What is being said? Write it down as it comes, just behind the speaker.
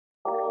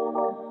Hi,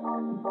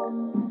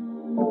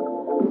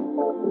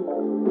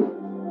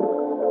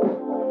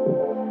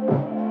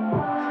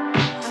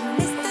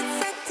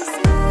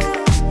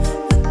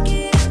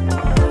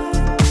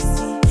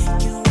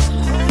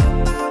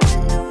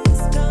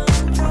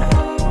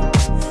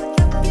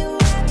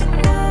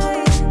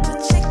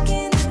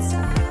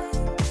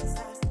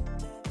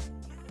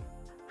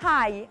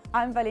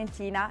 I'm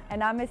Valentina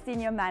and I'm a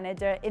Senior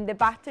Manager in the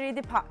Battery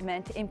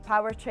Department in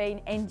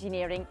Powertrain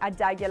Engineering at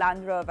Jaguar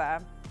Land Rover.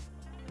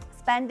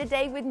 Spend the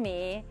day with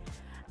me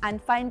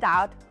and find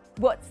out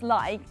what's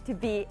like to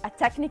be a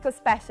technical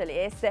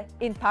specialist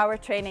in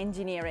powertrain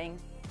engineering.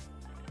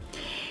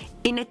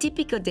 In a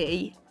typical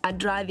day, I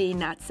drive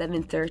in at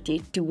 7:30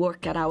 to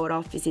work at our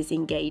offices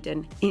in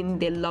Gaydon, in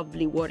the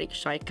lovely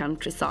Warwickshire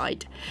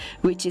countryside,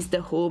 which is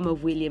the home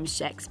of William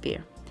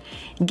Shakespeare.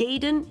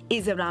 Gaydon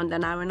is around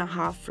an hour and a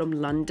half from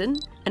London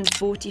and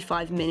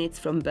 45 minutes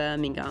from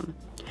Birmingham.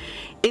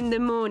 In the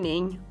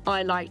morning,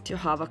 I like to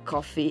have a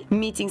coffee,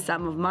 meeting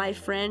some of my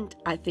friends.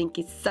 I think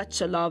it's such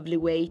a lovely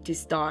way to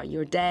start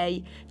your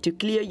day, to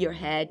clear your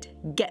head,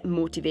 get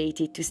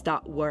motivated to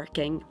start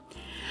working.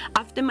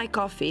 After my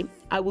coffee,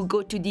 I will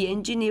go to the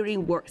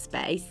engineering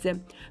workspace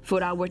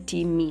for our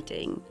team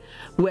meeting,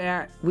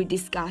 where we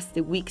discuss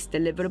the week's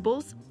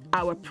deliverables,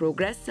 our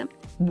progress,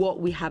 what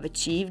we have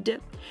achieved.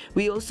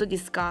 We also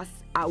discuss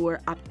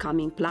our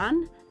upcoming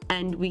plan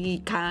and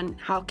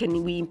how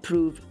can we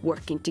improve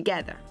working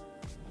together.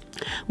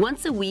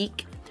 Once a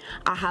week,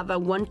 I have a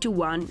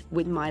one-to-one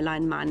with my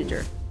line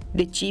manager,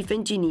 the chief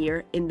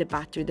engineer in the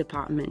battery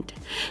department.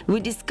 We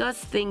discuss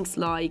things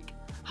like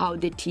how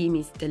the team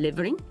is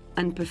delivering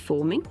and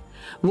performing,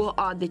 what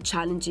are the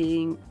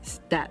challenges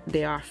that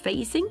they are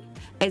facing,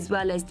 as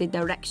well as the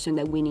direction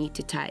that we need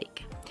to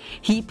take.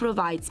 He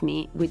provides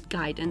me with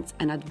guidance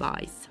and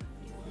advice.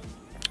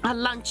 At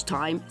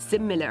lunchtime,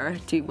 similar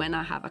to when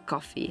I have a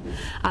coffee,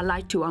 I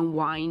like to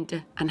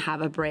unwind and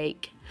have a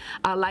break.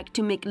 I like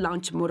to make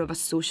lunch more of a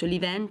social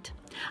event.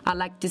 I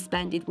like to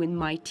spend it with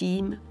my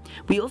team.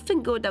 We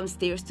often go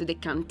downstairs to the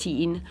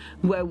canteen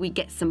where we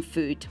get some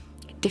food.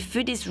 The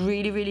food is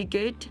really, really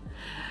good,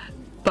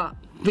 but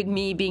with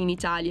me being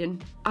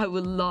Italian, I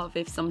would love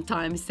if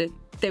sometimes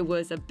there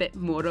was a bit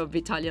more of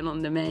Italian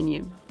on the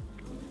menu.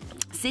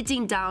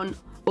 Sitting down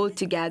all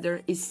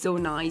together is so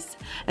nice,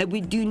 and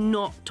we do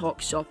not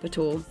talk shop at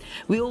all.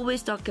 We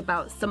always talk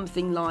about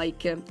something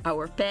like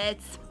our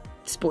pets,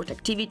 sport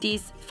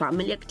activities,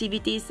 family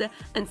activities,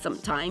 and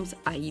sometimes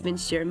I even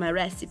share my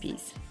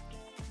recipes.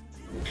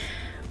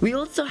 We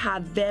also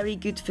have very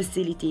good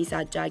facilities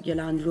at Jaguar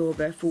Land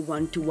Rover for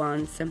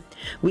one-to-ones.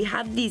 We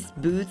have these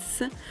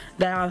booths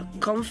that are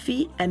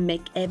comfy and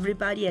make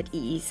everybody at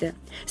ease.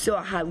 So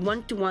I have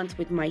one-to-ones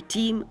with my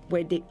team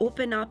where they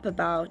open up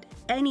about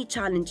any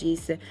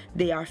challenges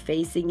they are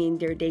facing in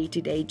their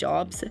day-to-day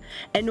jobs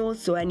and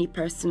also any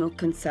personal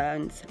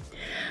concerns.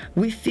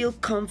 We feel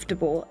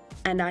comfortable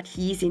and at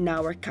ease in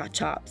our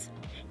catch-ups.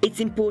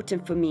 It's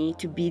important for me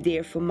to be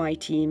there for my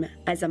team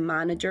as a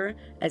manager,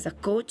 as a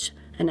coach,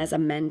 and as a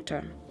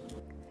mentor.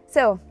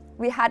 So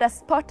we had a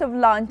spot of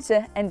lunch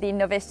in the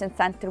Innovation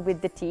Center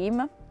with the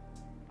team,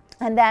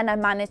 and then I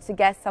managed to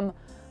get some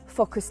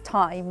focus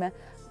time,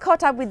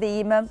 caught up with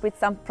him with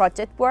some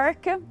project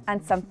work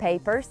and some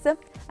papers,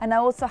 and I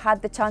also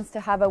had the chance to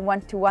have a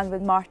one-to-one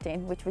with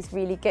Martin, which was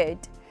really good.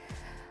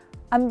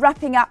 I'm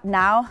wrapping up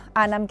now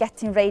and I'm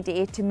getting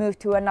ready to move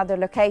to another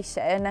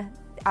location,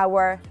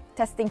 our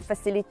testing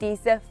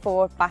facilities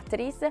for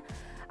batteries.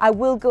 I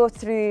will go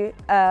through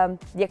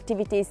the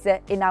activities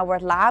in our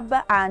lab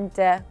and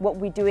what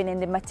we're doing in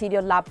the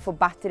material lab for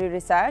battery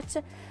research,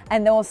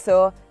 and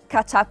also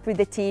catch up with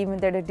the team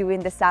that are doing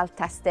the cell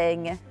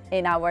testing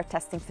in our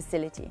testing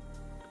facility.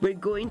 We're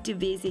going to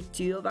visit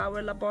two of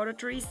our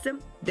laboratories,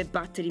 the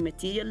battery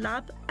material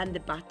lab and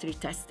the battery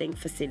testing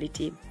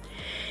facility.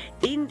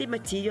 In the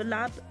material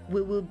lab,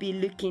 we will be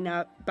looking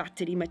at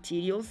battery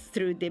materials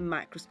through the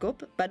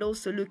microscope, but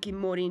also looking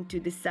more into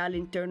the cell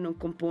internal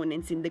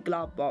components in the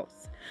glove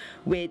box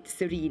with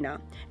Serena.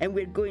 And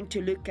we're going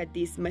to look at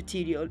this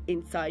material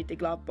inside the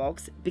glove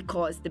box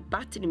because the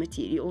battery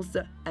materials,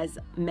 as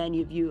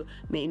many of you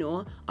may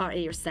know, are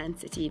air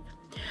sensitive.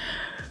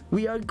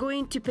 We are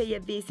going to pay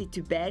a visit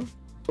to Ben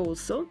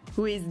also,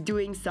 who is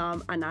doing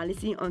some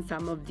analysis on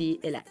some of the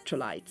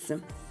electrolytes.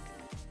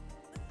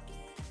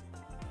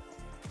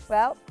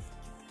 Well,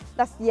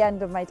 that's the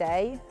end of my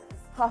day.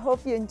 I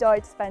hope you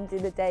enjoyed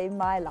spending the day in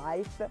my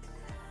life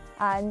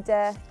and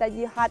that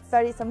you had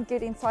some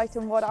good insight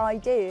on what I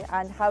do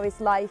and how is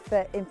life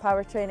in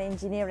powertrain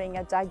engineering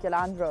at Jaguar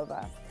Land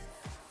Rover.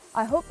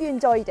 I hope you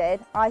enjoyed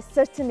it. I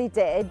certainly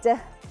did,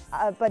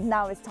 but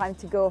now it's time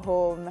to go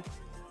home.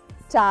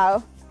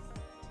 Ciao.